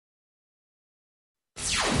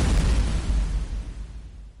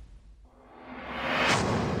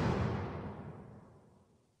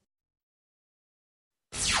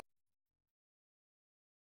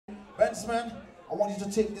Benjamin, I want you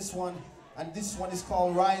to take this one, and this one is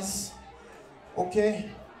called Rise. Okay?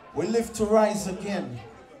 We live to rise again.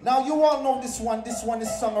 Now you all know this one. This one is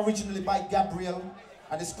sung originally by Gabriel,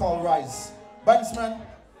 and it's called Rise. Benjamin.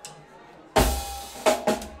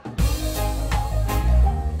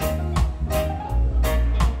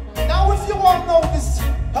 Now if you all know this,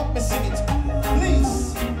 help me sing it.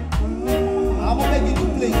 Please. I'm begging you,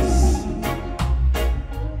 please.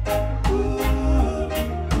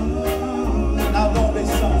 Now don't they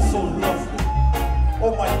sound so lovely?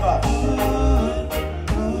 Oh my gosh.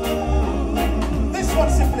 This one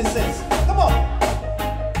simply says, come on.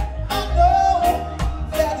 I know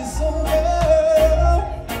that it's over,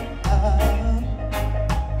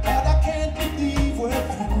 but I can't believe we're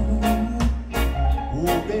through.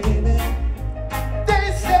 Oh baby, they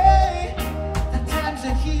say that time's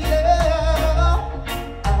a healer,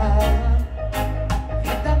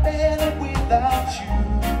 but I'm better without you.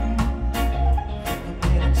 I'm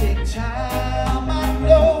gonna take time, I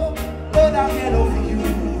know, but I'll get over you.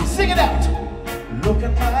 Sing it out. Look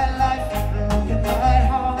at my life, look at my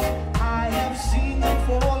heart. I have seen them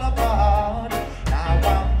fall apart. Now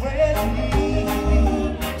I'm ready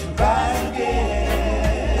to rise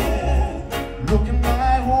again. Look at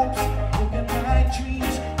my hopes, look at my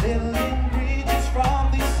dreams, building bridges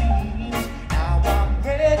from these seams. Now I'm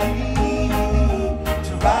ready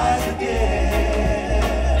to rise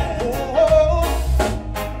again. Oh,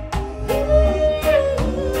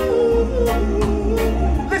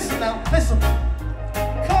 listen now, listen.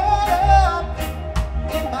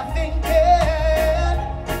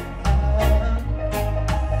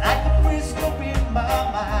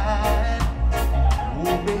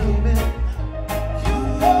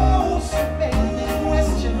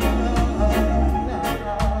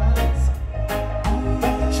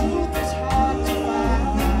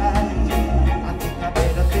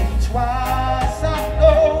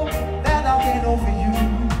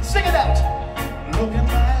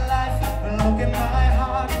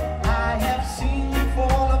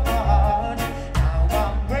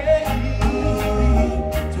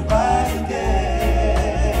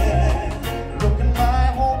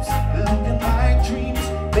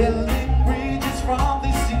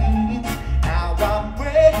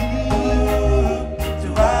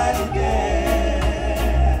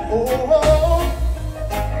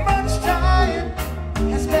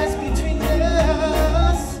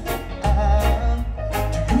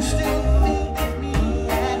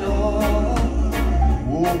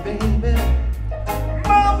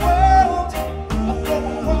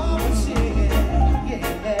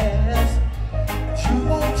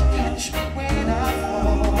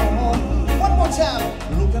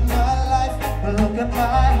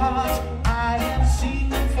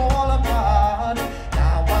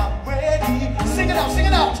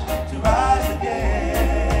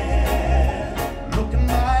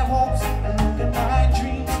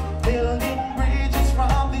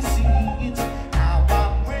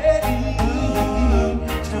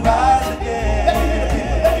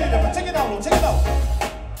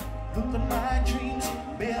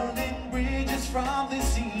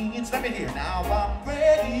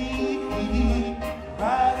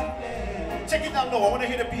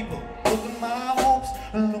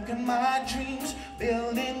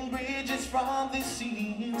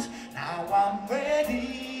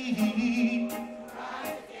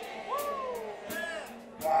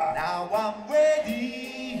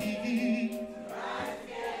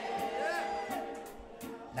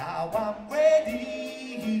 Now I'm ready.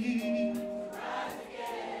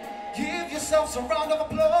 Give yourselves a round of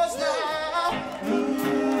applause now.